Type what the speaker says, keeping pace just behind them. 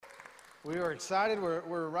We are excited.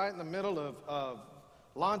 We're right in the middle of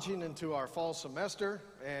launching into our fall semester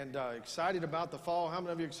and excited about the fall. How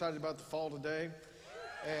many of you are excited about the fall today?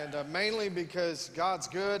 And mainly because God's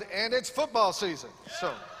good and it's football season.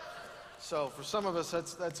 So for some of us,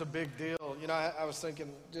 that's a big deal. You know, I was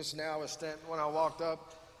thinking just now when I walked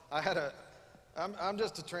up, I'm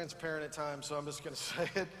just a transparent at times, so I'm just going to say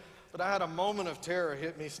it. But I had a moment of terror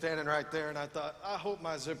hit me standing right there, and I thought, I hope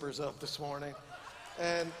my zipper's up this morning.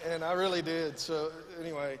 And I really did. So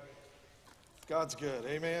anyway, God's good.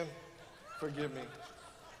 Amen. Forgive me.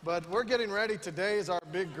 But we're getting ready. Today is our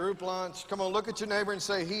big group lunch. Come on, look at your neighbor and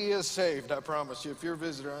say, he is saved. I promise you. If you're a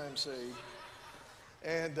visitor, I am saved.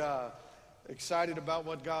 And excited about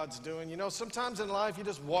what God's doing. You know, sometimes in life you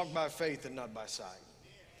just walk by faith and not by sight.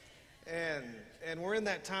 And we're in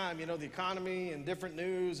that time, you know, the economy and different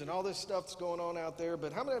news and all this stuff's going on out there.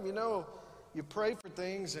 But how many of you know you pray for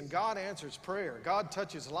things and God answers prayer? God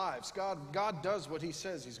touches lives. God does what he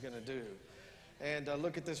says he's going to do. And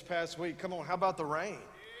look at this past week. Come on, how about the rain?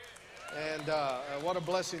 And what a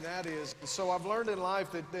blessing that is. So I've learned in life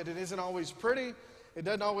that it isn't always pretty. It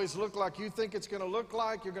doesn't always look like you think it's going to look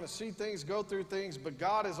like. You're going to see things, go through things. But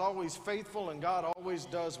God is always faithful, and God always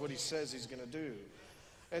does what he says he's going to do.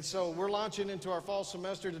 And so we're launching into our fall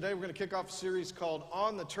semester. Today we're going to kick off a series called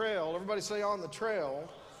On the Trail. Everybody say On the Trail.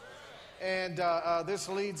 And this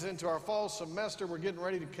leads into our fall semester. We're getting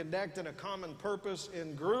ready to connect in a common purpose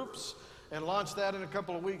in groups and launch that in a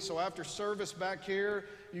couple of weeks. So after service back here,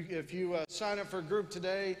 if you sign up for a group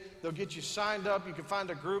today, they'll get you signed up. You can find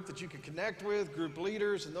a group that you can connect with, group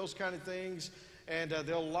leaders and those kind of things. And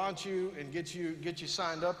they'll launch you and get you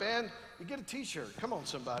signed up. And you get a T-shirt. Come on,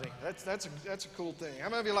 somebody. That's a cool thing. How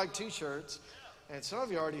many of you like T-shirts? And some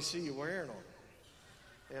of you already see you wearing them.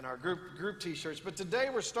 In our group T-shirts. But today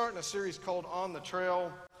we're starting a series called On the Trail.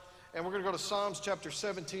 And we're going to go to Psalms chapter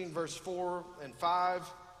 17, verse 4 and 5.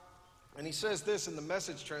 And he says this in the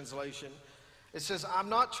Message translation. It says, I'm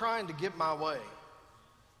not trying to get my way,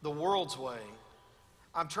 the world's way.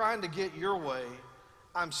 I'm trying to get your way.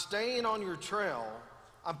 I'm staying on your trail.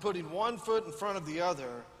 I'm putting one foot in front of the other,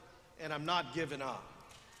 and I'm not giving up.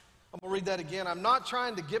 I'm going to read that again. I'm not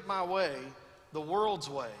trying to get my way, the world's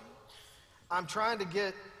way. I'm trying to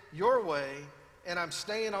get your way, and I'm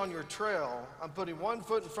staying on your trail. I'm putting one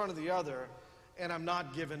foot in front of the other, and I'm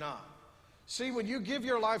not giving up. See, when you give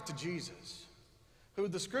your life to Jesus, who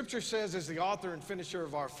the scripture says is the author and finisher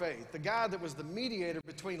of our faith, the guy that was the mediator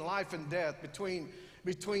between life and death,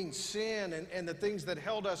 between sin and the things that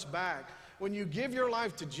held us back, when you give your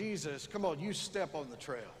life to Jesus, come on, you step on the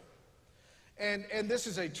trail. And this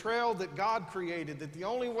is a trail that God created, that the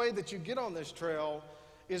only way that you get on this trail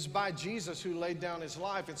is by Jesus, who laid down his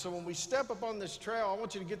life. And so when we step up on this trail, I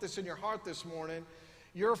want you to get this in your heart this morning.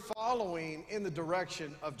 You're following in the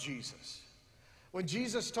direction of Jesus. When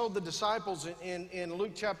Jesus told the disciples in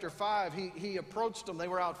Luke chapter 5, he approached them. They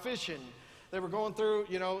were out fishing. They were going through,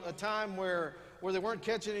 you know, a time where they weren't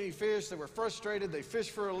catching any fish. They were frustrated. They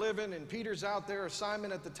fished for a living. And Peter's out there,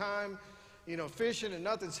 Simon at the time, you know, fishing and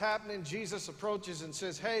nothing's happening. Jesus approaches and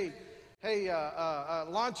says, hey,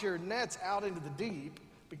 launch your nets out into the deep.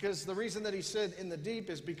 Because the reason that he said in the deep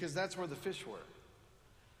is because that's where the fish were.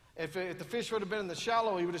 If the fish would have been in the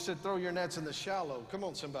shallow, he would have said, throw your nets in the shallow. Come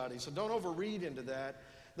on, somebody. So don't overread into that.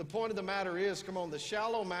 The point of the matter is, come on, the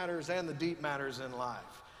shallow matters and the deep matters in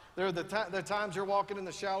life. There are the times you're walking in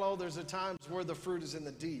the shallow. There's the times where the fruit is in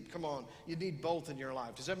the deep. Come on, you need both in your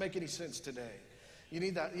life. Does that make any sense today? You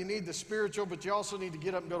need that. You need the spiritual, but you also need to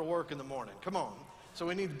get up and go to work in the morning. Come on. So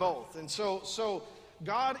we need both. And so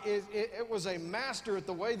God it was a master at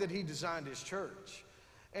the way that he designed his church.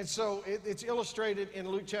 And so it's illustrated in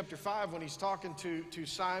Luke chapter 5 when he's talking to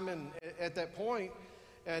Simon at that point.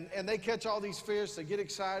 And they catch all these fish. They get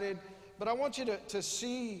excited. But I want you to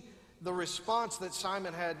see the response that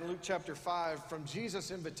Simon had in Luke chapter 5 from Jesus'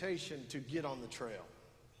 invitation to get on the trail.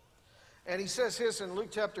 And he says this in Luke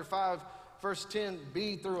chapter 5, verse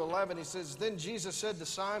 10b through 11. He says, Then Jesus said to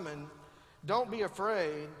Simon, Don't be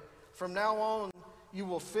afraid. From now on, you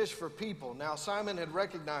will fish for people. Now, Simon had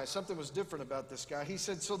recognized something was different about this guy. He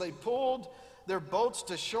said, so they pulled their boats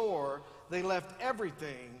to shore. They left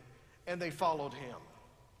everything, and they followed him.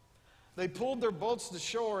 They pulled their boats to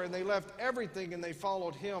shore, and they left everything, and they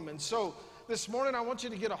followed him. And so this morning, I want you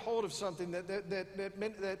to get a hold of something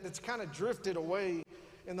that's kind of drifted away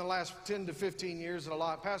in the last 10 to 15 years. And a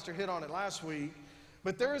lot. Pastor hit on it last week.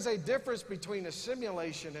 But there is a difference between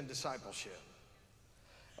assimilation and discipleship.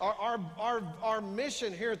 Our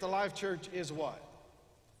mission here at the Life Church is what?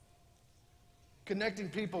 Connecting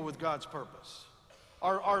people with God's purpose.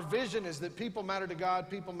 Our vision is that people matter to God,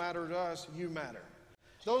 people matter to us, you matter.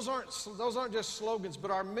 Those aren't just slogans,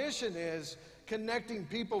 but our mission is connecting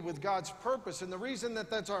people with God's purpose. And the reason that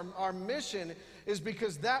that's our mission is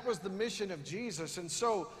because that was the mission of Jesus. And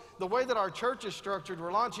so the way that our church is structured,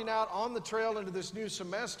 we're launching out on the trail into this new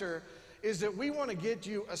semester, is that we want to get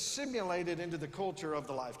you assimilated into the culture of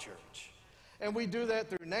the Life Church. And we do that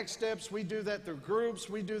through Next Steps, we do that through groups,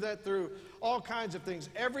 we do that through all kinds of things.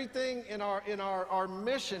 Everything in our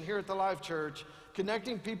mission here at the Life Church,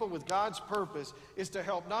 connecting people with God's purpose, is to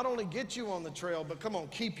help not only get you on the trail, but come on,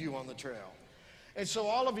 keep you on the trail. And so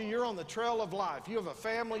all of you, you're on the trail of life. You have a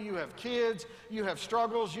family, you have kids, you have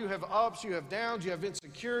struggles, you have ups, you have downs, you have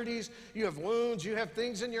insecurities, you have wounds, you have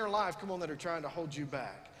things in your life, come on, that are trying to hold you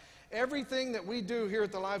back. Everything that we do here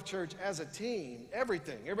at the Life Church as a team,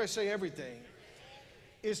 everything, everybody say everything,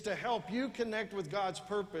 is to help you connect with God's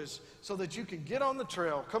purpose so that you can get on the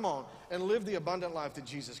trail, come on, and live the abundant life that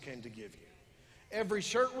Jesus came to give you. Every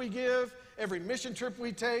shirt we give, every mission trip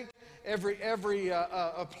we take, every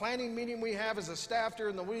planning meeting we have as a staff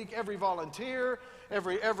during the week, every volunteer,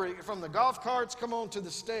 every from the golf carts, come on, to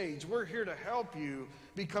the stage. We're here to help you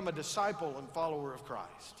become a disciple and follower of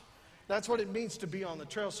Christ. That's what it means to be on the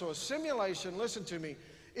trail. So a simulation, listen to me,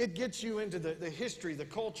 it gets you into the history, the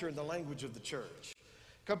culture, and the language of the church.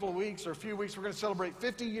 A couple of weeks or a few weeks, we're going to celebrate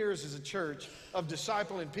 50 years as a church of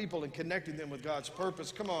discipling people and connecting them with God's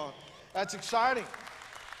purpose. Come on, that's exciting.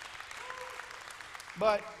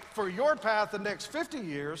 But for your path the next 50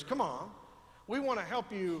 years, come on, we want to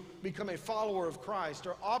help you become a follower of Christ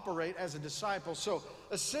or operate as a disciple. So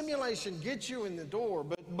a simulation gets you in the door,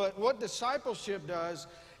 but what discipleship does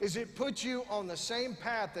is it puts you on the same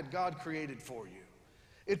path that God created for you.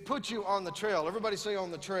 It puts you on the trail. Everybody say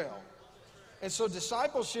on the trail. And so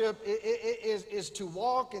discipleship is to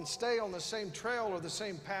walk and stay on the same trail or the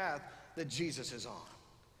same path that Jesus is on.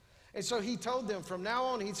 And so he told them from now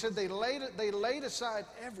on, he said they laid aside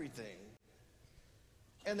everything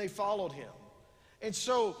and they followed him. And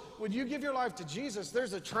so when you give your life to Jesus,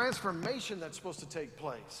 there's a transformation that's supposed to take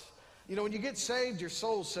place. You know, when you get saved, your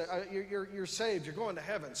soul's you're saved, you're going to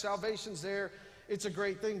heaven. Salvation's there. It's a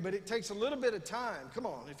great thing, but it takes a little bit of time. Come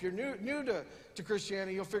on, if you're new to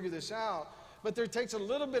Christianity, you'll figure this out. But there takes a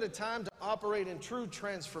little bit of time to operate in true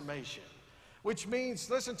transformation. Which means,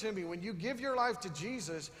 listen to me, when you give your life to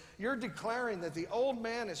Jesus, you're declaring that the old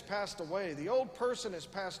man has passed away, the old person has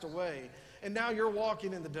passed away, and now you're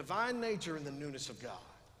walking in the divine nature and the newness of God.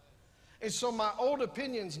 And so my old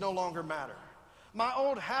opinions no longer matter. My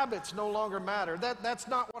old habits no longer matter. That's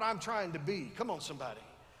not what I'm trying to be. Come on, somebody.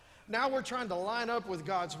 Now we're trying to line up with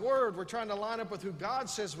God's word. We're trying to line up with who God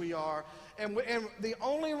says we are. And the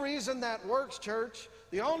only reason that works, church,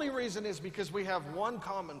 the only reason is because we have one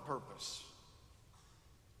common purpose.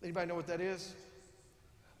 Anybody know what that is?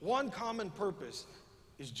 One common purpose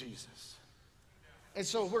is Jesus. And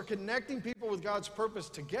so we're connecting people with God's purpose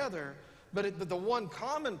together, but the one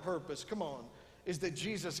common purpose, come on, is that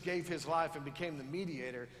Jesus gave his life and became the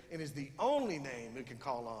mediator and is the only name we can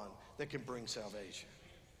call on that can bring salvation.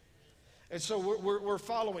 And so we're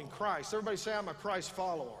following Christ. Everybody say, I'm a Christ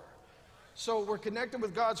follower. So we're connected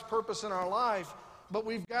with God's purpose in our life, but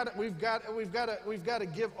we've got to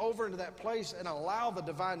give over into that place and allow the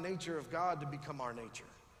divine nature of God to become our nature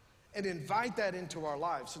and invite that into our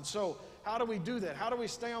lives. And so how do we do that? How do we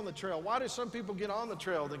stay on the trail? Why do some people get on the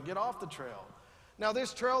trail then get off the trail? Now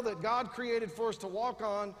this trail that God created for us to walk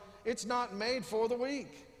on, it's not made for the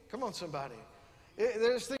weak. Come on, somebody.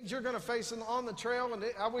 There's things you're going to face on the trail, and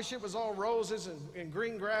I wish it was all roses and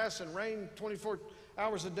green grass and rain 24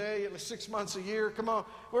 hours a day, at least 6 months a year. Come on,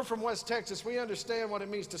 we're from West Texas. We understand what it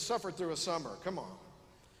means to suffer through a summer. Come on.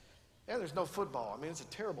 Yeah, there's no football. I mean, it's a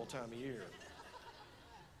terrible time of year.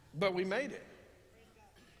 But we made it.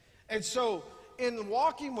 And so in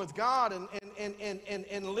walking with God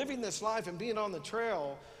and living this life and being on the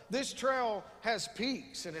trail, this trail has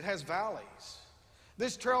peaks and it has valleys.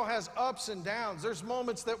 This trail has ups and downs. There's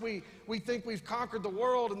moments that we think we've conquered the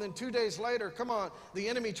world, and then 2 days later, come on, the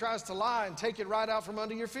enemy tries to lie and take it right out from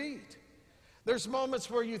under your feet. There's moments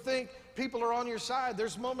where you think people are on your side.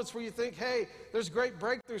 There's moments where you think, hey, there's great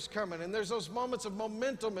breakthroughs coming. And there's those moments of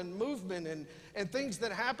momentum and movement and things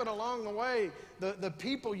that happen along the way, the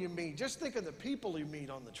people you meet. Just think of the people you meet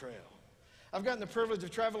on the trail. I've gotten the privilege of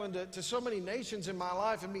traveling to so many nations in my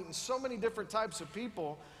life and meeting so many different types of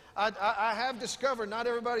people. I have discovered not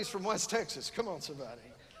everybody's from West Texas. Come on, somebody.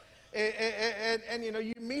 And you know,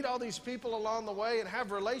 you meet all these people along the way and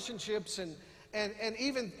have relationships and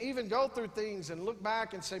even go through things and look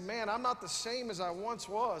back and say, man, I'm not the same as I once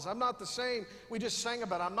was. I'm not the same. We just sang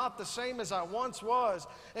about it. I'm not the same as I once was.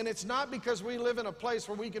 And it's not because we live in a place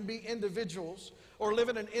where we can be individuals or live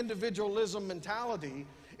in an individualism mentality.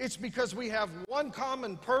 It's because we have one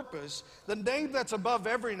common purpose, the name that's above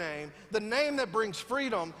every name, the name that brings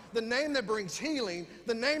freedom, the name that brings healing,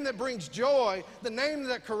 the name that brings joy, the name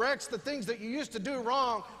that corrects the things that you used to do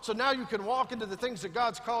wrong, so now you can walk into the things that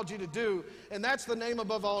God's called you to do, and that's the name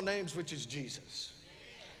above all names, which is Jesus.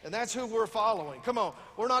 And that's who we're following. Come on,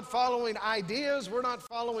 we're not following ideas, we're not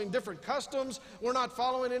following different customs, we're not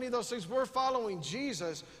following any of those things. We're following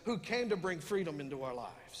Jesus, who came to bring freedom into our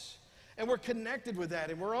lives. And we're connected with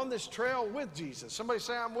that, and we're on this trail with Jesus. Somebody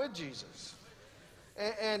say, I'm with Jesus.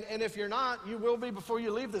 And if you're not, you will be before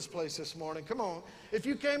you leave this place this morning. Come on. If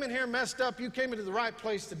you came in here messed up, you came into the right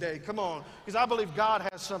place today. Come on, because I believe God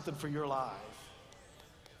has something for your life.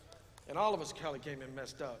 And all of us probably came in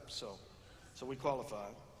messed up, so we qualify.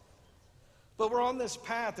 But we're on this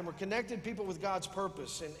path, and we're connected people with God's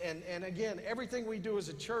purpose. And again, everything we do as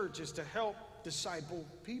a church is to help disciple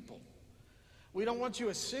people. We don't want you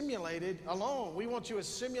assimilated alone. We want you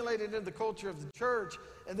assimilated into the culture of the church,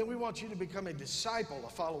 and then we want you to become a disciple, a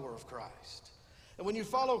follower of Christ. And when you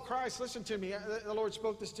follow Christ, listen to me, the Lord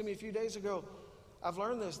spoke this to me a few days ago. I've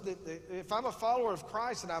learned this, that if I'm a follower of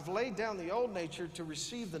Christ and I've laid down the old nature to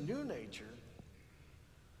receive the new nature,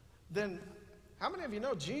 then how many of you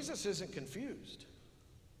know Jesus isn't confused?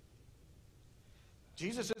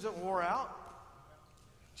 Jesus isn't wore out.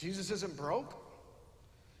 Jesus isn't broke.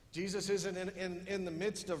 Jesus isn't in the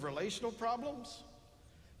midst of relational problems.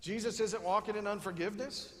 Jesus isn't walking in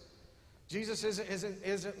unforgiveness. Jesus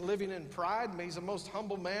isn't living in pride. I mean, he's the most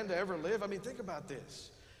humble man to ever live. I mean, think about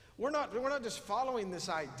this. We're not just following this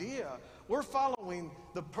idea. We're following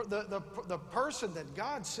the person that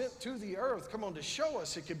God sent to the earth, come on, to show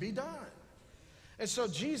us it could be done. And so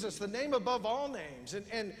Jesus, the name above all names,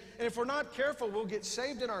 and if we're not careful, we'll get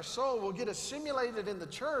saved in our soul, we'll get assimilated in the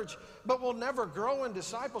church, but we'll never grow in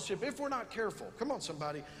discipleship if we're not careful. Come on,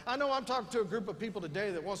 somebody. I know I'm talking to a group of people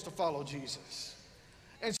today that wants to follow Jesus.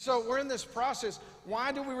 And so we're in this process.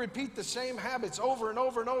 Why do we repeat the same habits over and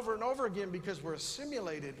over and over and over again? Because we're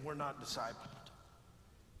assimilated, we're not discipled.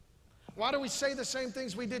 Why do we say the same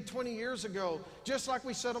things we did 20 years ago, just like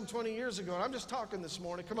we said them 20 years ago? And I'm just talking this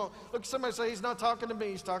morning. Come on. Look, somebody say, he's not talking to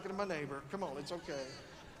me, he's talking to my neighbor. Come on, it's okay.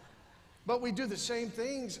 But we do the same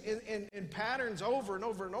things in patterns over and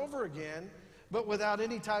over and over again, but without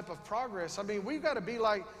any type of progress. I mean, we've got to be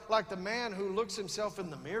like the man who looks himself in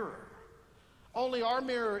the mirror. Only our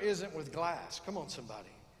mirror isn't with glass. Come on, somebody.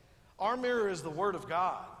 Our mirror is the Word of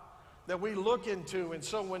God that we look into. And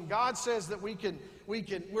so when God says that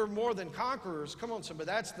we're more than conquerors, come on, somebody,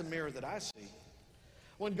 that's the mirror that I see.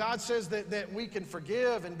 When God says that we can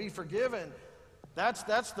forgive and be forgiven, that's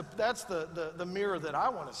the mirror that I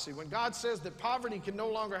want to see. When God says that poverty can no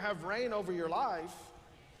longer have reign over your life,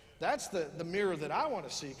 that's the mirror that I want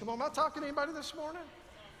to see. Come on, am I talking to anybody this morning?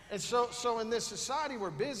 And so in this society, we're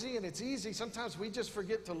busy and it's easy. Sometimes we just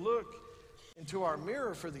forget to look into our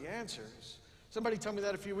mirror for the answers. Somebody told me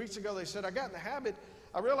that a few weeks ago. They said, I got in the habit,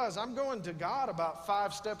 I realized I'm going to God about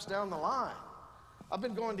 5 steps down the line. I've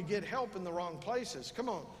been going to get help in the wrong places. Come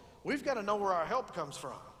on, we've got to know where our help comes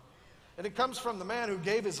from. And it comes from the man who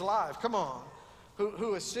gave his life, come on,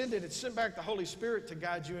 who ascended and sent back the Holy Spirit to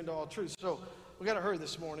guide you into all truth. So we got to hurry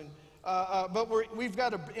this morning. But we've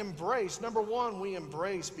got to embrace, number one, we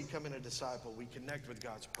embrace becoming a disciple. We connect with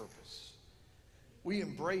God's purpose. We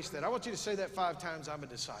embrace that. I want you to say that 5 times, I'm a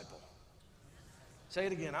disciple. Say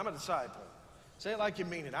it again, I'm a disciple. Say it like you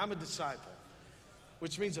mean it, I'm a disciple,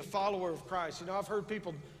 which means a follower of Christ. You know, I've heard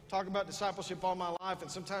people talk about discipleship all my life, and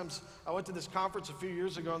sometimes I went to this conference a few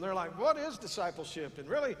years ago, and they're like, what is discipleship? And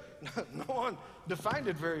really, no one defined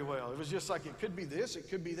it very well. It was just like, it could be this, it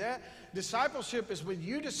could be that. Discipleship is when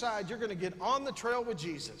you decide you're going to get on the trail with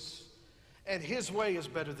Jesus, and his way is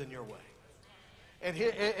better than your way.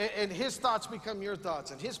 And his thoughts become your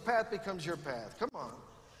thoughts, and his path becomes your path. Come on.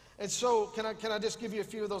 And so, can I just give you a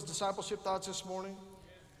few of those discipleship thoughts this morning?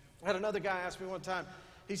 I had another guy ask me one time,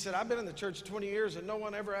 he said, I've been in the church 20 years and no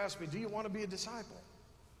one ever asked me, do you want to be a disciple?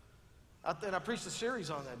 And I preached a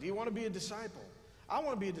series on that. Do you want to be a disciple? I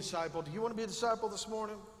want to be a disciple. Do you want to be a disciple this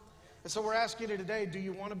morning? And so we're asking you today, do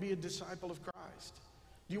you want to be a disciple of Christ?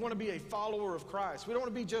 Do you want to be a follower of Christ? We don't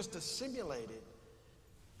want to be just assimilated.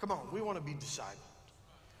 Come on, we want to be discipled.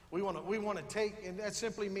 We want to take, and that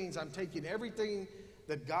simply means I'm taking everything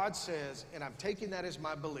that God says, and I'm taking that as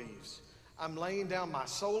my beliefs. I'm laying down my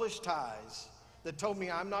soulish ties that told me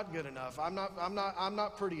I'm not good enough, I'm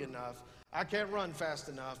not pretty enough, I can't run fast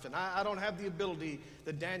enough, and I don't have the ability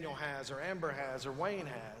that Daniel has, or Amber has, or Wayne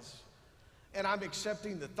has. And I'm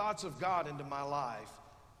accepting the thoughts of God into my life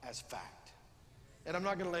as fact. And I'm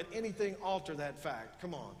not going to let anything alter that fact.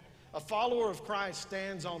 Come on. A follower of Christ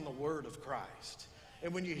stands on the word of Christ.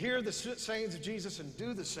 And when you hear the sayings of Jesus and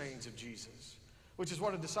do the sayings of Jesus, which is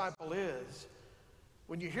what a disciple is,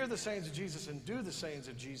 when you hear the sayings of Jesus and do the sayings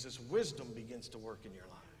of Jesus, wisdom begins to work in your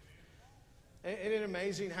life. Isn't it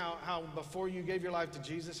amazing how before you gave your life to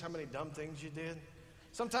Jesus, how many dumb things you did?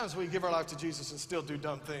 Sometimes we give our life to Jesus and still do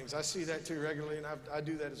dumb things. I see that too regularly, and I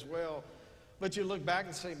do that as well. But you look back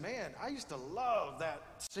and say, man, I used to love that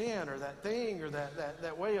sin or that thing or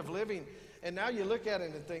that way of living. And now you look at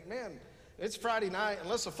it and think, man, it's Friday night,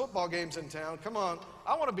 unless a football game's in town. Come on,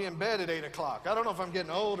 I want to be in bed at 8 o'clock. I don't know if I'm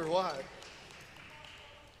getting old or what.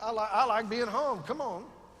 I like being home. Come on.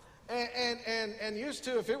 And used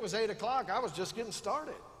to, if it was 8 o'clock, I was just getting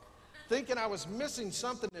started, thinking I was missing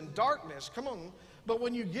something in darkness. Come on. But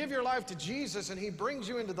when you give your life to Jesus and he brings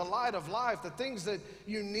you into the light of life, the things that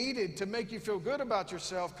you needed to make you feel good about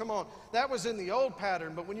yourself, come on, that was in the old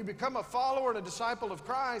pattern. But when you become a follower and a disciple of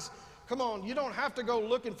Christ, come on, you don't have to go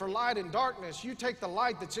looking for light in darkness. You take the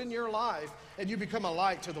light that's in your life and you become a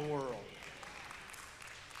light to the world.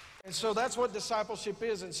 And so that's what discipleship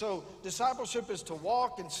is. And so discipleship is to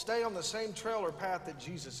walk and stay on the same trail or path that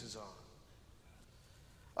Jesus is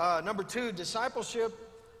on. Number two, discipleship,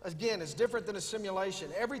 again, is different than a simulation.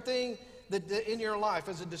 Everything that in your life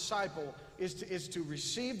as a disciple is to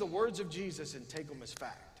receive the words of Jesus and take them as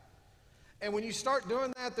fact. And when you start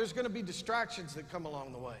doing that, there's going to be distractions that come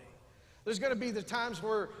along the way. There's going to be the times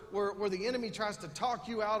where the enemy tries to talk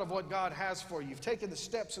you out of what God has for you. You've taken the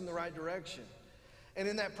steps in the right direction. And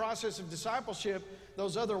in that process of discipleship,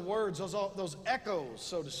 those other words, those echoes,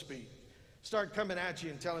 so to speak, start coming at you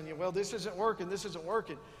and telling you, well, this isn't working, this isn't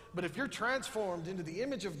working. But if you're transformed into the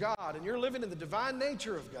image of God and you're living in the divine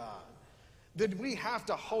nature of God, then we have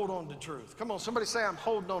to hold on to truth. Come on, somebody say, I'm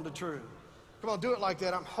holding on to truth. Come on, do it like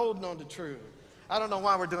that. I'm holding on to truth. I don't know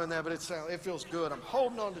why we're doing that, but it feels good. I'm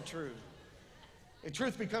holding on to truth. And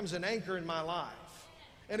truth becomes an anchor in my life.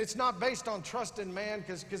 And it's not based on trust in man,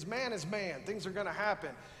 because man is man. Things are going to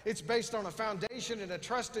happen. It's based on a foundation and a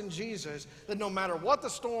trust in Jesus that no matter what the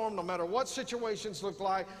storm, no matter what situations look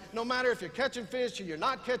like, no matter if you're catching fish or you're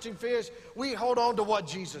not catching fish, we hold on to what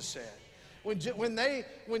Jesus said.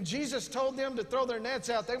 When Jesus told them to throw their nets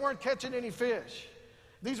out, they weren't catching any fish.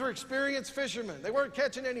 These were experienced fishermen. They weren't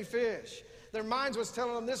catching any fish. Their minds was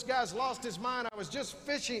telling them, this guy's lost his mind. I was just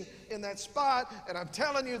fishing in that spot, and I'm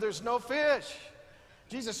telling you, there's no fish.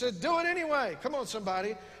 Jesus said, do it anyway. Come on,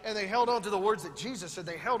 somebody. And they held on to the words that Jesus said.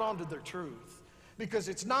 They held on to their truth. Because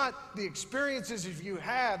it's not the experiences you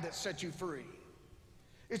had that set you free.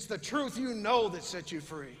 It's the truth you know that set you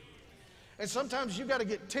free. And sometimes you got to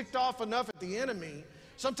get ticked off enough at the enemy.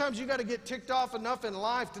 Sometimes you got to get ticked off enough in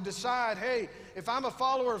life to decide, hey, if I'm a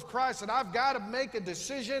follower of Christ and I've got to make a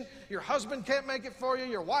decision, your husband can't make it for you,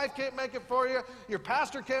 your wife can't make it for you, your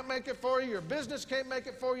pastor can't make it for you, your business can't make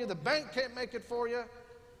it for you, the bank can't make it for you.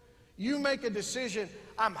 You make a decision,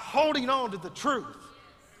 I'm holding on to the truth.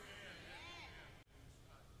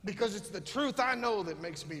 Because it's the truth I know that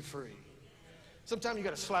makes me free. Sometimes you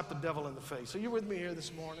got to slap the devil in the face. Are you with me here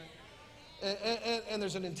this morning? And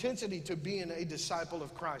there's an intensity to being a disciple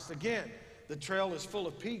of Christ. Again, the trail is full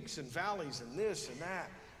of peaks and valleys and this and that.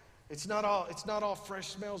 It's not all fresh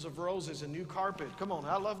smells of roses and new carpet. Come on,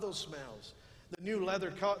 I love those smells. The new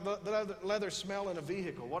leather smell in a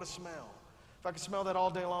vehicle. What a smell. If I could smell that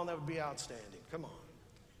all day long, that would be outstanding. Come on.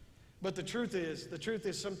 But the truth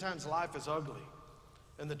is sometimes life is ugly.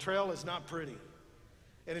 And the trail is not pretty.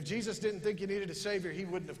 And if Jesus didn't think you needed a Savior, he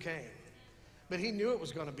wouldn't have came. But he knew it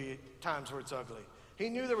was going to be times where it's ugly. He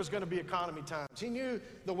knew there was going to be economy times. He knew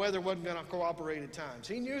the weather wasn't going to cooperate at times.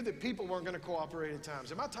 He knew that people weren't going to cooperate at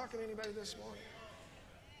times. Am I talking to anybody this morning?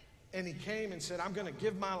 And he came and said, I'm going to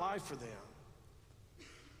give my life for them.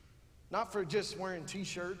 Not for just wearing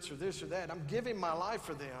T-shirts or this or that. I'm giving my life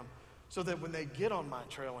for them so that when they get on my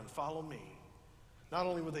trail and follow me, not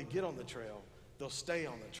only will they get on the trail, they'll stay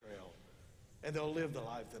on the trail and they'll live the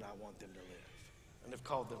life that I want them to live and have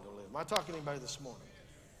called them to live. Am I talking to anybody this morning?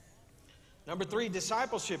 Number 3,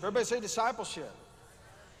 discipleship. Everybody say discipleship.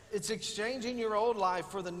 It's exchanging your old life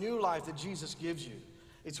for the new life that Jesus gives you.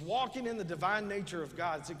 It's walking in the divine nature of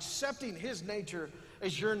God. It's accepting his nature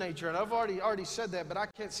as your nature. And I've already said that, but I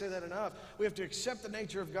can't say that enough. We have to accept the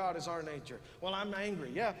nature of God as our nature. Well, I'm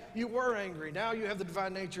angry. Yeah, you were angry. Now you have the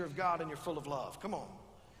divine nature of God and you're full of love. Come on.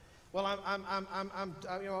 Well,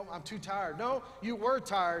 I'm too tired. No, you were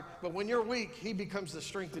tired, but when you're weak, he becomes the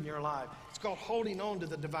strength in your life. It's called holding on to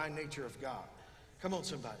the divine nature of God. Come on,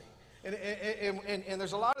 somebody. And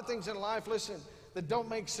there's a lot of things in life, listen, that don't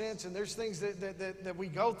make sense, and there's things that we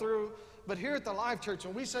go through. But here at the Life Church,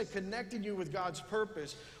 when we say connecting you with God's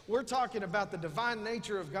purpose, we're talking about the divine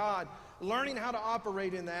nature of God, learning how to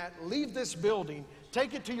operate in that, leave this building,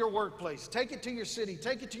 Take it to your workplace. Take it to your city.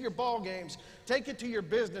 Take it to your ball games. Take it to your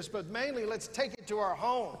business. But mainly, let's take it to our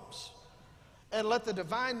homes. And let the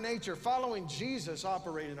divine nature following Jesus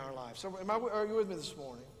operate in our lives. So are you with me this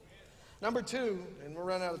morning? Number two, and we're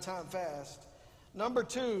running out of time fast. Number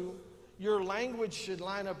two, your language should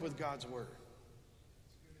line up with God's word.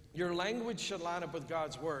 Your language should line up with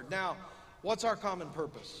God's word. Now, what's our common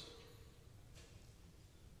purpose?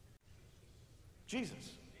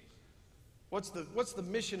 Jesus. What's the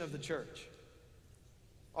mission of the church?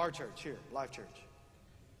 Our church here, Life Church.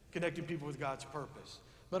 Connecting people with God's purpose.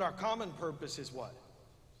 But our common purpose is what?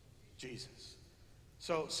 Jesus.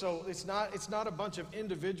 So it's not a bunch of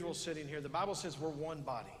individuals sitting here. The Bible says we're one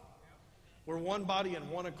body. We're one body and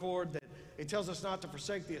one accord. That it tells us not to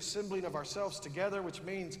forsake the assembling of ourselves together, which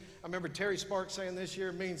means, I remember Terry Sparks saying this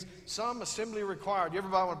year, means some assembly required. You ever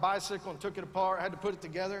buy a bicycle and took it apart, had to put it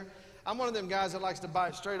together? I'm one of them guys that likes to buy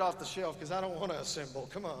it straight off the shelf because I don't want to assemble.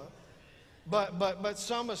 Come on. But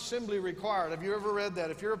some assembly required. Have you ever read that?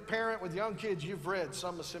 If you're a parent with young kids, you've read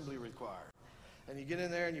some assembly required. And you get in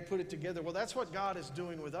there and you put it together. Well, that's what God is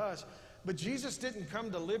doing with us. But Jesus didn't come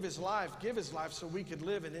to live his life, give his life so we could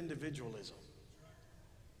live in individualism.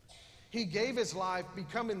 He gave his life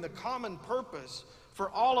becoming the common purpose for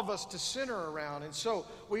all of us to center around. And so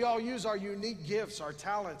we all use our unique gifts, our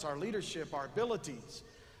talents, our leadership, our abilities,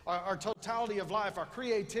 our totality of life, our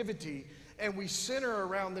creativity, and we center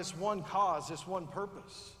around this one cause, this one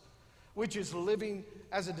purpose, which is living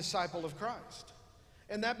as a disciple of Christ.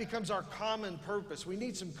 And that becomes our common purpose. We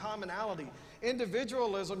need some commonality.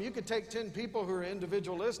 Individualism, you could take 10 people who are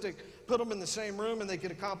individualistic, put them in the same room, and they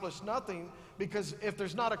could accomplish nothing, because if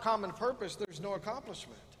there's not a common purpose, there's no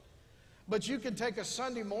accomplishment. But you can take a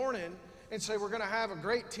Sunday morning and say, we're going to have a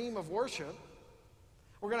great team of worship.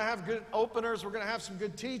 We're going to have good openers. We're going to have some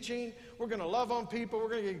good teaching. We're going to love on people. We're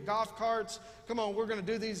going to get golf carts. Come on, we're going to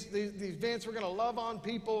do these events. We're going to love on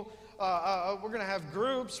people. We're going to have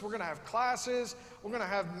groups. We're going to have classes. We're going to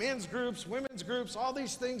have men's groups, women's groups, all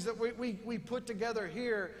these things that we put together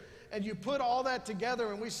here. And you put all that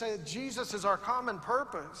together and we say that Jesus is our common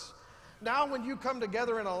purpose. Now when you come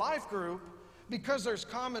together in a life group, because there's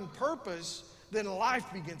common purpose, then life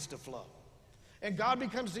begins to flow. And God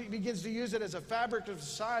begins to use it as a fabric of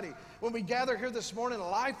society. When we gather here this morning,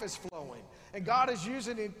 life is flowing. And God is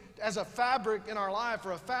using it as a fabric in our life,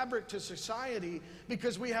 or a fabric to society,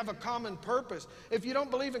 because we have a common purpose. If you don't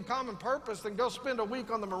believe in common purpose, then go spend a week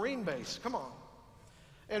on the Marine base. Come on.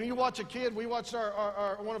 And you watch a kid, we watched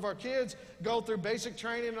one of our kids go through basic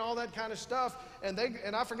training and all that kind of stuff. And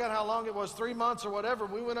I forgot how long it was, 3 months or whatever.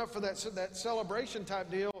 We went up for that celebration type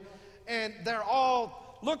deal. And they're all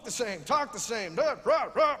look the same, talk the same,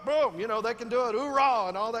 boom, you know, they can do it, hoorah,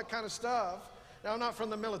 and all that kind of stuff. Now, I'm not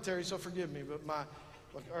from the military, so forgive me, but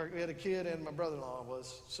we had a kid and my brother-in-law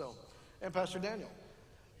was, so, and Pastor Daniel.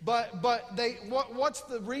 But what's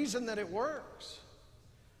the reason that it works?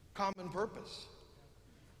 Common purpose.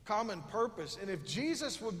 Common purpose. And if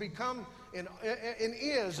Jesus would become,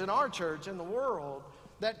 is in our church, in the world,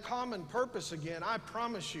 that common purpose again, I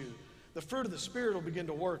promise you, the fruit of the Spirit will begin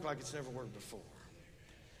to work like it's never worked before.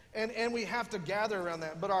 And we have to gather around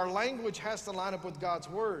that. But our language has to line up with God's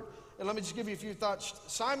word. And let me just give you a few thoughts.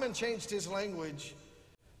 Simon changed his language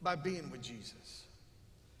by being with Jesus.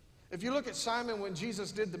 If you look at Simon when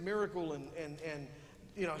Jesus did the miracle and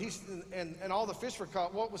you know, and all the fish were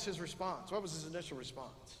caught, what was his response? What was his initial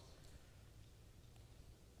response?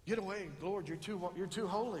 Get away, Lord, you're too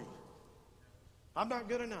holy. I'm not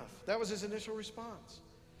good enough. That was his initial response.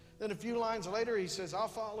 Then a few lines later, he says, I'll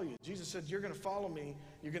follow you. Jesus said, you're going to follow me.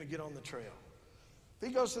 You're going to get on the trail. He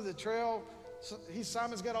goes to the trail.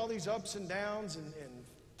 Simon's got all these ups and downs and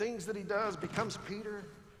things that he does. Becomes Peter,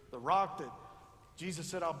 the rock that Jesus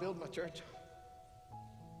said, I'll build my church.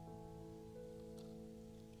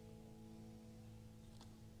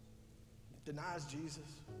 Denies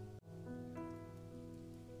Jesus.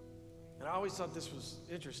 And I always thought this was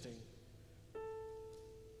interesting.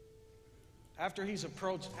 After he's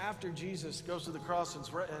approached, after Jesus goes to the cross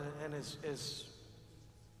and is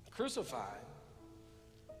crucified,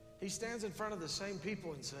 he stands in front of the same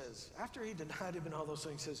people and says, after he denied him and all those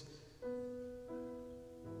things, says,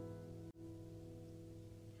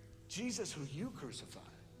 Jesus, who you crucified.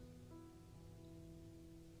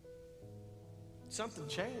 Something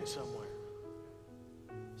changed somewhere.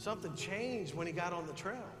 Something changed when he got on the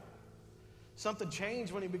trail. Something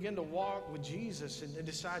changed when he began to walk with Jesus and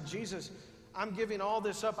decide, Jesus, I'm giving all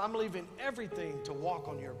this up. I'm leaving everything to walk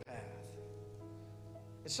on your path.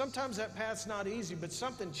 And sometimes that path's not easy, but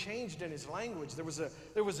something changed in his language. There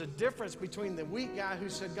was a difference between the weak guy who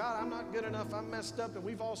said, God, I'm not good enough, I'm messed up, and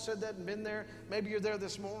we've all said that and been there. Maybe you're there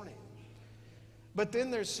this morning. But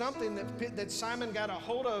then there's something that Simon got a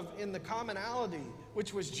hold of in the commonality,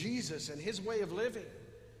 which was Jesus and his way of living,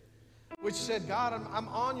 which said, God, I'm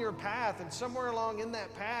on your path, and somewhere along in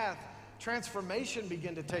that path, transformation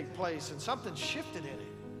began to take place, and something shifted in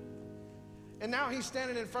it. And now he's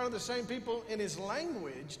standing in front of the same people, and his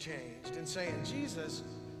language changed and saying, Jesus,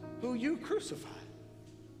 who you crucified.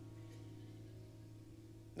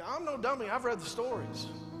 Now, I'm no dummy. I've read the stories.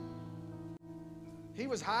 He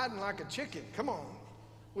was hiding like a chicken. Come on.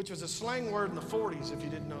 Which was a slang word in the 40s, if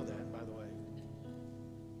you didn't know that, by the way.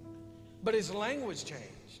 But his language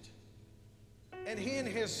changed. And he in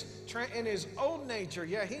his old nature,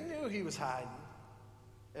 yeah, he knew he was hiding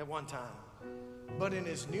at one time. But in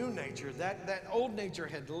his new nature, that old nature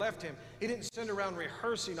had left him. He didn't sit around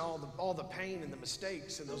rehearsing all the pain and the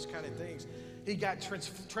mistakes and those kind of things. He got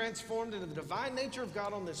transformed into the divine nature of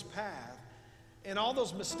God on this path. And all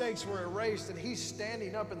those mistakes were erased, and he's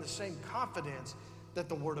standing up in the same confidence that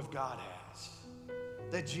the Word of God has,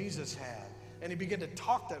 that Jesus had. And he began to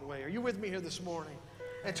talk that way. Are you with me here this morning?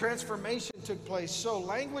 And transformation took place. So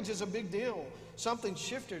language is a big deal. Something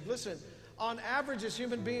shifted. Listen, on average as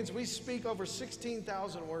human beings, we speak over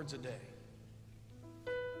 16,000 words a day.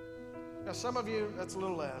 Now some of you, that's a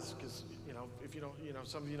little less because, if you don't,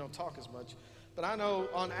 some of you don't talk as much. But I know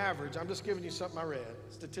on average, I'm just giving you something I read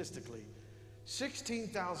statistically,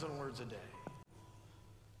 16,000 words a day.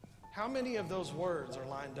 How many of those words are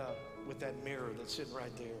lined up with that mirror that's sitting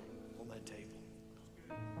right there on that table?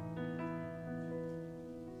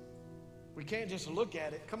 We can't just look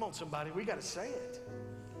at it. Come on, somebody. We got to say it.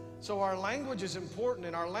 So our language is important,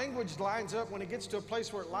 and our language lines up. When it gets to a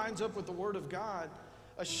place where it lines up with the Word of God,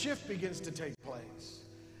 a shift begins to take place.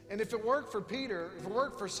 And if it worked for Peter, if it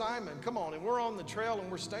worked for Simon, come on, and we're on the trail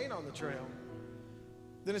and we're staying on the trail,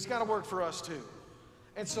 then it's got to work for us too.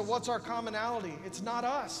 And so what's our commonality? It's not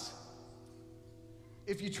us.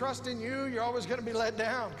 If you trust in you, you're always going to be let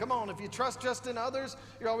down. Come on, if you trust just in others,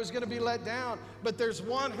 you're always going to be let down. But there's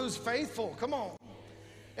one who's faithful. Come on.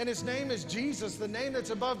 And his name is Jesus, the name that's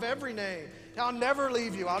above every name. I'll never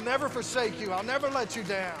leave you. I'll never forsake you. I'll never let you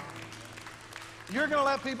down. You're going to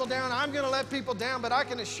let people down. I'm going to let people down. But I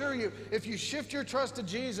can assure you, if you shift your trust to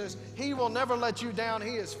Jesus, he will never let you down.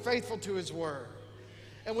 He is faithful to his word.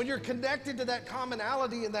 And when you're connected to that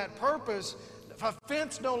commonality and that purpose,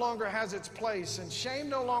 offense no longer has its place, and shame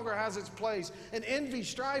no longer has its place, and envy,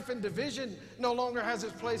 strife, and division no longer has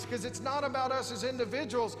its place, because it's not about us as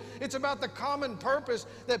individuals. It's about the common purpose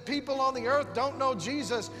that people on the earth don't know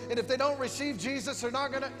Jesus, and if they don't receive Jesus, they're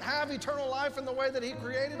not going to have eternal life in the way that he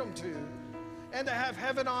created them to, and to have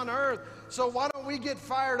heaven on earth. So why don't we get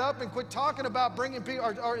fired up and quit talking about bringing people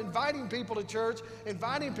or inviting people to church,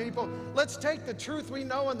 inviting people. Let's take the truth we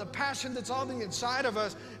know and the passion that's on the inside of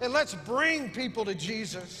us, and let's bring people to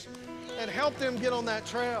Jesus and help them get on that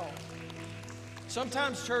trail.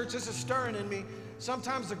 Sometimes, church, this is stirring in me.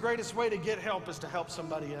 Sometimes the greatest way to get help is to help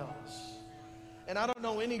somebody else. And I don't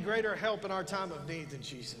know any greater help in our time of need than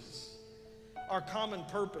Jesus. Our common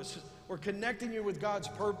purpose. We're connecting you with God's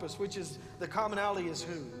purpose, which is the commonality is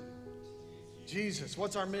who? Jesus.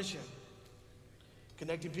 What's our mission?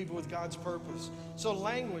 Connecting people with God's purpose. So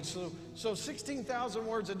language. So 16,000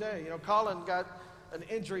 words a day. Colin got an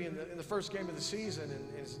injury in the first game of the season,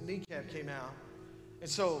 and his kneecap came out. And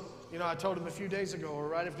so, I told him a few days ago, or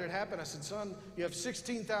right after it happened, I said, son, you have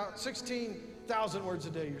 16,000 words a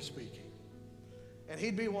day you're speaking. And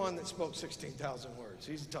he'd be one that spoke 16,000 words.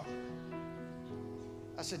 He's a talker.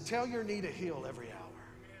 I said, tell your knee to heal every hour.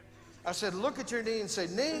 I said, look at your knee and say,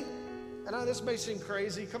 knee, I know this may seem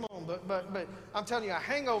crazy, come on, but I'm telling you, a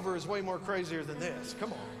hangover is way more crazier than this,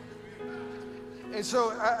 come on. And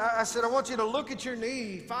so I said, I want you to look at your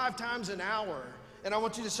knee 5 times an hour, and I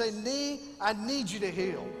want you to say, knee, I need you to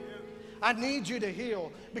heal. I need you to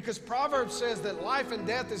heal, because Proverbs says that life and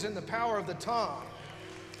death is in the power of the tongue.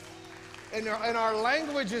 And our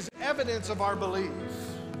language is evidence of our belief.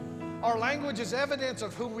 Our language is evidence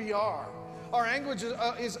of who we are. Our language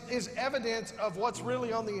is evidence of what's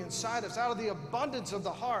really on the inside of us. Out of the abundance of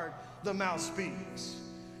the heart, the mouth speaks.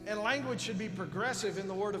 And language should be progressive in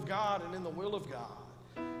the Word of God and in the will of God.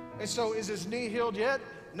 And so, is his knee healed yet?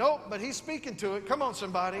 Nope, but he's speaking to it. Come on,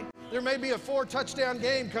 somebody. There may be a 4-touchdown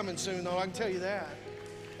game coming soon, though, I can tell you that.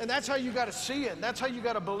 And that's how you got to see it. That's how you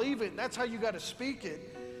got to believe it. That's how you got to speak it.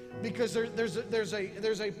 Because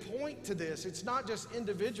there's a point to this. It's not just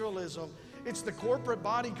individualism. It's the corporate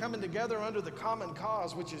body coming together under the common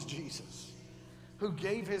cause, which is Jesus, who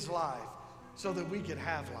gave his life so that we could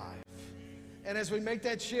have life. And as we make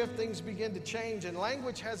that shift, things begin to change, and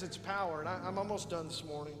language has its power. And I'm almost done this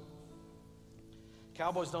morning.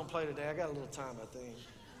 Cowboys don't play today. I got a little time, I think.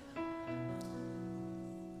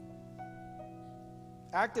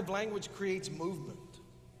 Active language creates movement.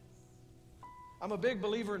 I'm a big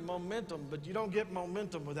believer in momentum, but you don't get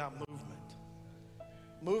momentum without movement.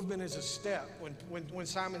 Movement is a step. When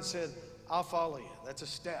Simon said, I'll follow you, that's a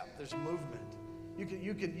step. There's movement.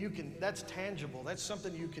 You can, that's tangible. That's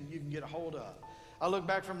something you can get a hold of. I look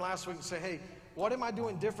back from last week and say, hey, what am I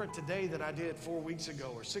doing different today than I did 4 weeks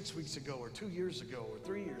ago or 6 weeks ago or 2 years ago or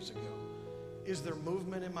 3 years ago? Is there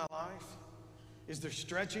movement in my life? Is there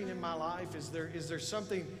stretching in my life? Is there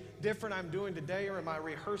something different I'm doing today, or am I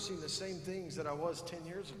rehearsing the same things that I was 10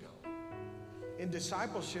 years ago? In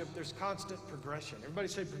discipleship, there's constant progression. Everybody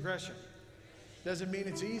say progression. Doesn't mean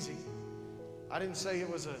it's easy. I didn't say it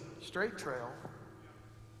was a straight trail.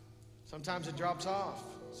 Sometimes it drops off.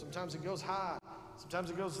 Sometimes it goes high. Sometimes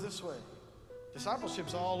it goes this way.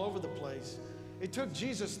 Discipleship's all over the place. It took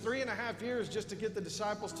Jesus 3.5 years just to get the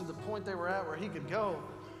disciples to the point they were at where he could go.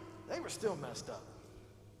 They were still messed up.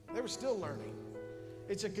 They were still learning.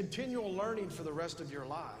 It's a continual learning for the rest of your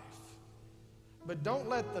life. But don't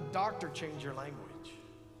let the doctor change your language.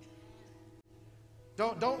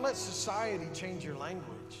 Don't let society change your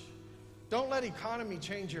language. Don't let economy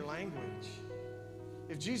change your language.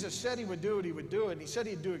 If Jesus said he would do it, he would do it. And he said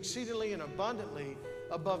he'd do exceedingly and abundantly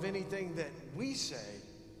above anything that we say,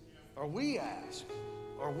 or we ask,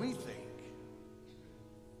 or we think.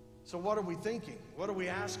 So what are we thinking? What are we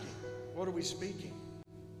asking? What are we speaking?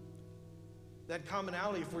 That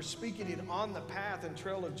commonality, if we're speaking it on the path and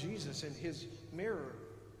trail of Jesus in his mirror,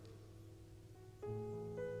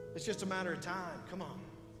 it's just a matter of time. Come on.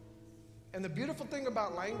 And the beautiful thing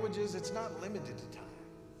about language is it's not limited to time.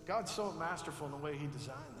 God's so masterful in the way he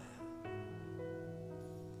designed that.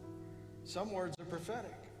 Some words are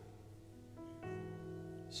prophetic.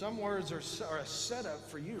 Some words are a setup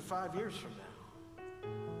for you 5 years from now.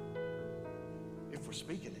 If we're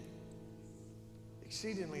speaking it.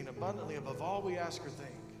 Exceedingly and abundantly above all we ask or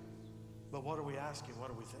think. But what are we asking? What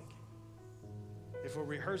are we thinking? If we're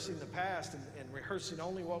rehearsing the past and rehearsing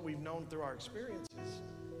only what we've known through our experiences,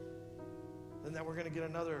 then we're going to get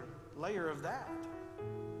another layer of that.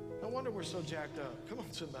 No wonder we're so jacked up. Come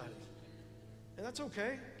on, somebody. And that's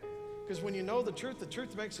okay. Because when you know the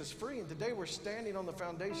truth makes us free. And today we're standing on the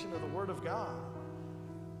foundation of the Word of God.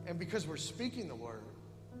 And because we're speaking the Word,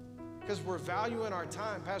 because we're valuing our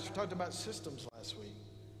time. Pastor talked about systems last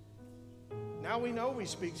week. Now we know we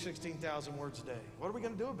speak 16,000 words a day. What are we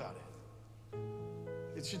going to do about it?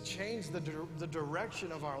 It should change the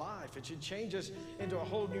direction of our life. It should change us into a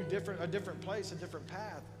whole new different place, a different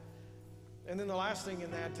path. And then the last thing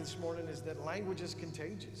in that this morning is that language is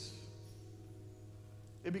contagious.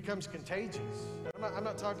 It becomes contagious. I'm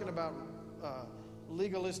not talking about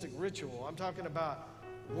legalistic ritual. I'm talking about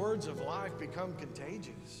words of life become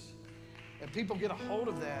contagious. And people get a hold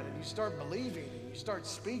of that, and you start believing, and you start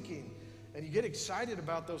speaking, and you get excited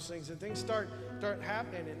about those things, and things start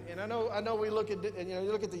happening. And I know we look at, and you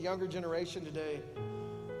look at the younger generation today,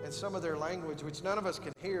 and some of their language, which none of us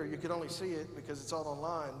can hear. You can only see it because it's all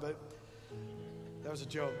online. But that was a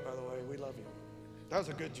joke, by the way. We love you. That was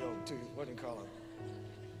a good joke too. What do you call it?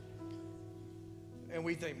 And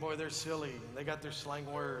we think, boy, they're silly. They got their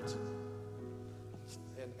slang words.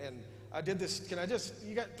 And I did this.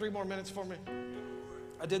 You got 3 more minutes for me?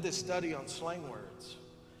 I did this study on slang words.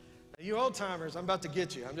 Now, you old timers, I'm about to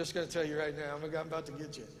get you. I'm just going to tell you right now, I'm about to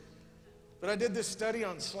get you. But I did this study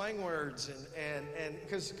on slang words, and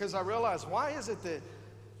because I realized, why is it that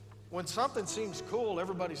when something seems cool,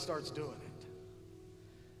 everybody starts doing it?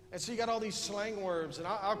 And so you got all these slang words, and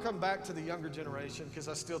I'll come back to the younger generation because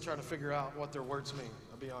I still try to figure out what their words mean.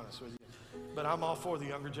 I'll be honest with you. But I'm all for the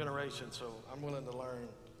younger generation, so I'm willing to learn.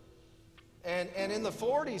 And in the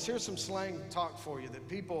 40s, here's some slang talk for you that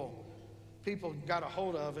people got a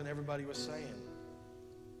hold of, and everybody was saying,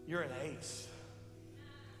 you're an ace.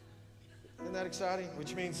 Isn't that exciting?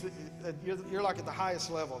 Which means that you're like at the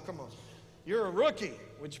highest level. Come on. You're a rookie,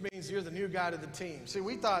 which means you're the new guy to the team. See,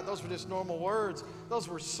 we thought those were just normal words. Those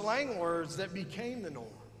were slang words that became the norm.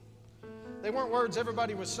 They weren't words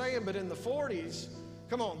everybody was saying, but in the 40s,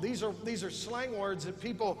 come on, these are slang words that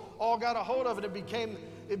people all got a hold of, and it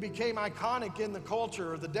became iconic in the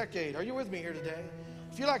culture of the decade. Are you with me here today?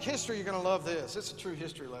 If you like history, you're going to love this. It's a true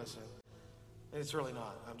history lesson. And it's really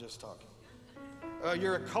not. I'm just talking.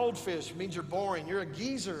 You're a coldfish, means you're boring. You're a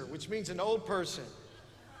geezer, which means an old person.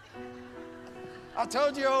 I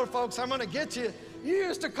told you, old folks, I'm going to get you. You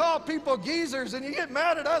used to call people geezers, and you get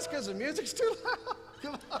mad at us because the music's too loud.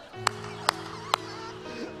 Come on.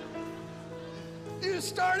 You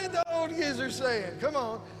started, the old kids are saying. Come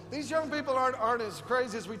on. These young people aren't as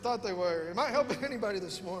crazy as we thought they were. Am I helping anybody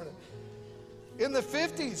this morning? In the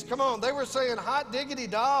 50s, come on, they were saying hot diggity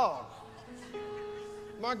dog.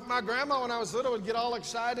 My grandma, when I was little, would get all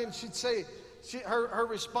excited, and she'd say, her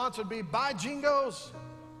response would be, bye, Jingos.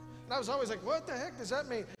 And I was always like, what the heck does that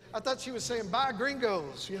mean? I thought she was saying, bye,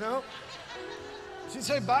 gringos, you know? She'd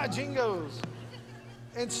say, bye, Jingos.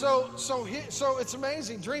 And so it's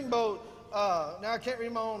amazing. Dreamboat, now I can't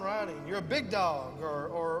read my own writing. You're a big dog,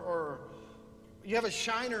 or you have a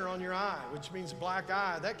shiner on your eye, which means black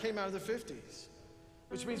eye. That came out of the 50s,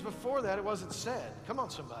 which means before that it wasn't said. Come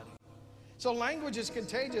on, somebody. So language is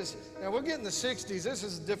contagious. Now, we'll get in the 60s. This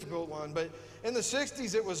is a difficult one. But in the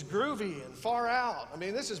 60s, it was groovy and far out. I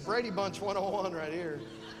mean, this is Brady Bunch 101 right here.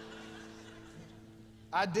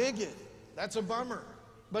 I dig it. That's a bummer.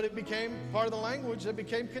 But it became part of the language that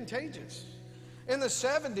became contagious. In the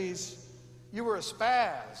 70s, you were a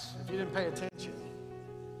spaz if you didn't pay attention.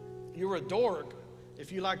 You were a dork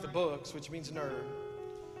if you liked the books, which means nerd.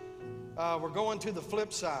 We're going to the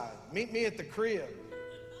flip side. Meet me at the crib.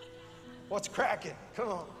 What's cracking? Come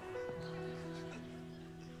on.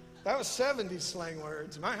 That was 70s slang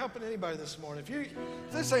words. Am I helping anybody this morning?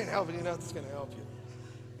 If this ain't helping you, nothing's going to help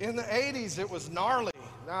you. In the 80s, it was gnarly.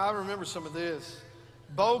 Now, I remember some of this.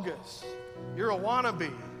 Bogus. You're a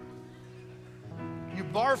wannabe. You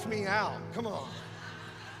barf me out. Come on.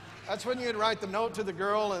 That's when you'd write the note to the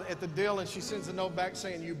girl at the deal, and she sends a note back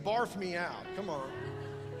saying, you barf me out. Come on.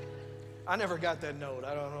 I never got that note.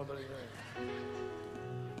 I don't know about anything.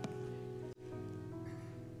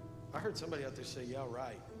 I heard somebody out there say, yeah,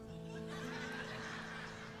 right.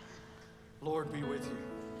 Lord be with you.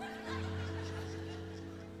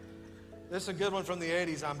 This is a good one from the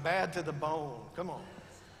 80s. I'm bad to the bone. Come on.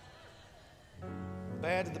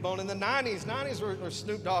 Bad to the bone. In the 90s were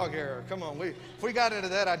Snoop Dogg era. Come on. If we got into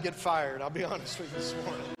that, I'd get fired. I'll be honest with you this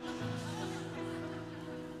morning.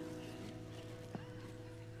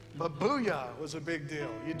 But booyah was a big deal.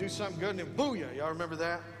 You do something good and then booyah. Y'all remember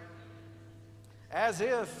that? As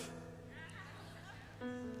if.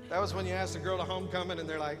 That was when you asked a girl to homecoming and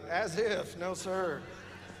they're like, as if. No, sir.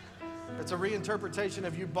 It's a reinterpretation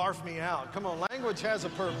of you barf me out. Come on, language has a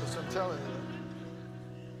purpose, I'm telling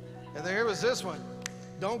you. And then here was this one.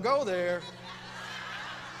 Don't go there.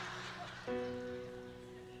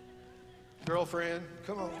 Girlfriend,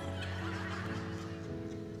 come on.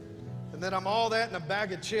 And then I'm all that in a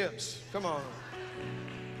bag of chips. Come on.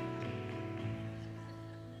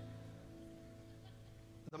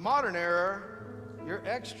 The modern era, you're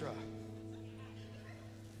extra.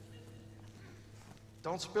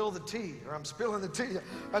 Don't spill the tea, or I'm spilling the tea.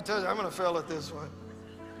 I tell you, I'm going to fail at this one.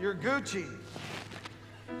 You're Gucci.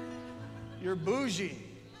 You're bougie.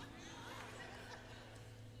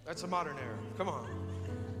 That's a modern era. Come on.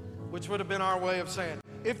 Which would have been our way of saying,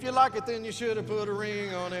 if you like it, then you should have put a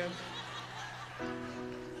ring on it.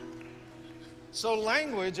 So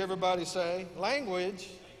language, everybody say, language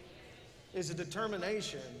is a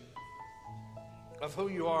determination of who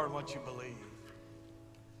you are and what you believe.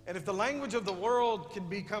 And if the language of the world can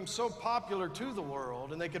become so popular to the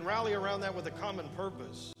world, and they can rally around that with a common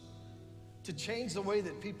purpose to change the way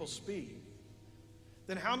that people speak,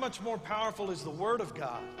 then how much more powerful is the Word of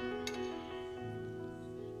God,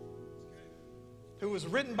 who was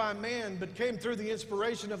written by man but came through the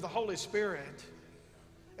inspiration of the Holy Spirit.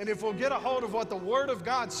 And if we'll get a hold of what the Word of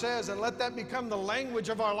God says and let that become the language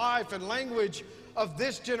of our life and language of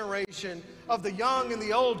this generation, of the young and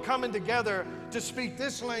the old coming together to speak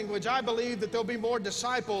this language, I believe that there'll be more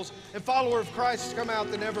disciples and followers of Christ come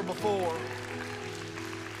out than ever before.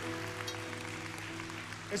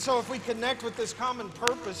 And so if we connect with this common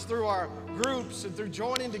purpose through our groups and through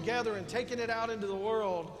joining together and taking it out into the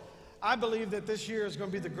world, I believe that this year is going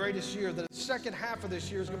to be the greatest year, that the second half of this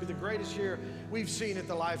year is going to be the greatest year we've seen at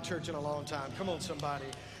the Life Church in a long time. Come on, somebody.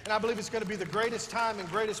 And I believe it's going to be the greatest time and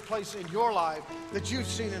greatest place in your life that you've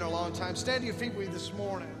seen in a long time. Stand to your feet with me this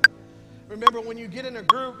morning. Remember, when you get in a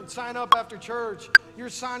group and sign up after church, you're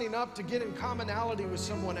signing up to get in commonality with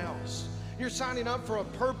someone else. You're signing up for a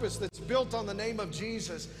purpose that's built on the name of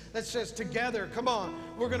Jesus that says together, come on,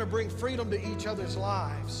 we're going to bring freedom to each other's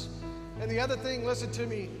lives. And the other thing, listen to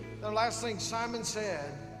me, the last thing Simon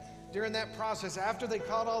said during that process, after they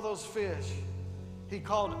caught all those fish, he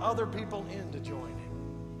called other people in to join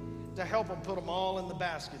him, to help them put them all in the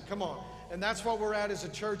basket. Come on. And that's what we're at as a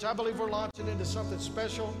church. I believe we're launching into something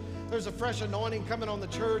special. There's a fresh anointing coming on the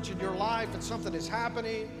church in your life, and something is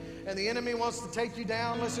happening. And the enemy wants to take you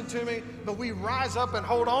down, listen to me. But we rise up and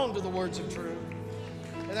hold on to the words of truth.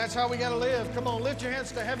 And that's how we got to live. Come on, lift your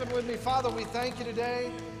hands to heaven with me. Father, we thank you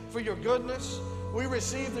today for your goodness. We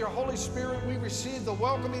receive your Holy Spirit. We receive the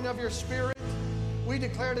welcoming of your Spirit. We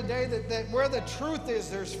declare today that where the truth is,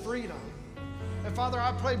 there's freedom. And Father,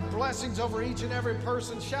 I pray blessings over each and every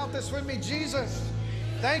person. Shout this with me: Jesus,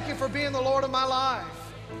 thank you for being the Lord of my life.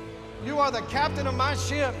 You are the captain of my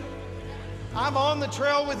ship. I'm on the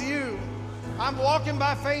trail with you. I'm walking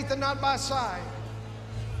by faith and not by sight.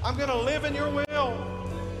 I'm going to live in your will.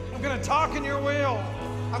 I'm going to talk in your will.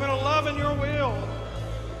 I'm going to love in your will.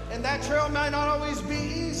 And that trail might not always be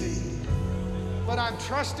easy, but I'm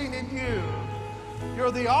trusting in you.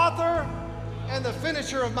 You're the author and the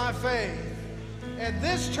finisher of my faith. And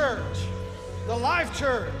this church, the Life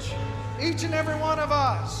Church, each and every one of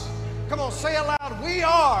us, come on, say aloud, we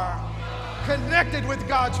are connected with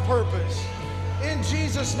God's purpose. In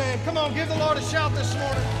Jesus' name. Come on, give the Lord a shout this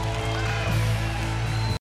morning.